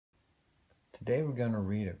Today we're going to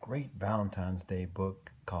read a great Valentine's Day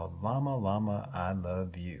book called Llama Llama, I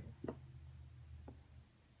Love You.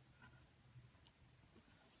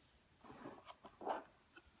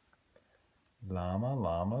 Llama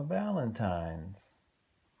Llama Valentines.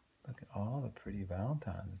 Look at all the pretty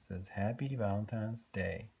Valentines. It says Happy Valentine's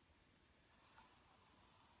Day.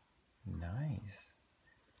 Nice.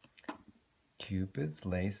 Cupid's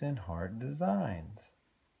lace and heart designs.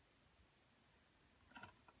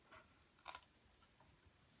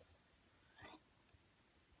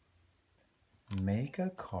 Make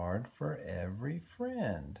a card for every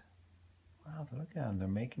friend. Wow, look at them. They're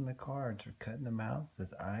making the cards or cutting them out. It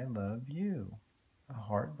says, I love you. A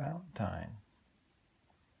heart Valentine.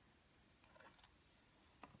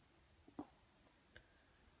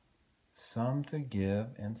 Some to give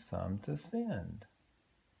and some to send.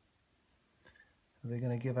 So they're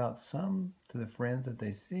going to give out some to the friends that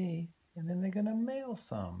they see, and then they're going to mail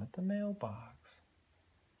some at the mailbox.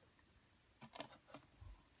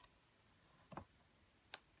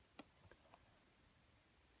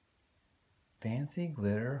 Fancy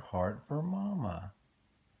glitter heart for Mama.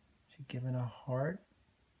 She's giving a heart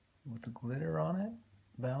with the glitter on it,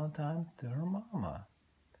 Valentine, to her mama.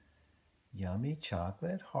 Yummy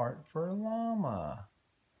chocolate heart for Llama.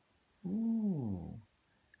 Ooh,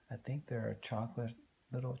 I think there are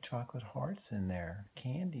little chocolate hearts in there,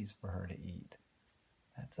 candies for her to eat.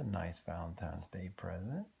 That's a nice Valentine's Day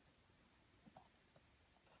present.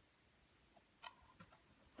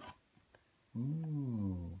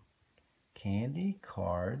 Ooh, candy,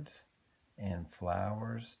 cards, and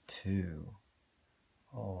flowers too.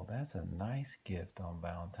 Oh, that's a nice gift on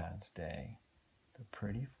Valentine's Day. The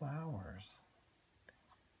pretty flowers.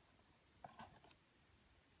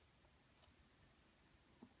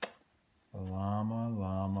 Llama,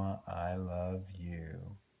 Llama, I love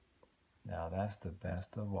you. Now that's the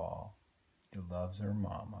best of all. She loves her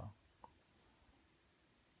mama.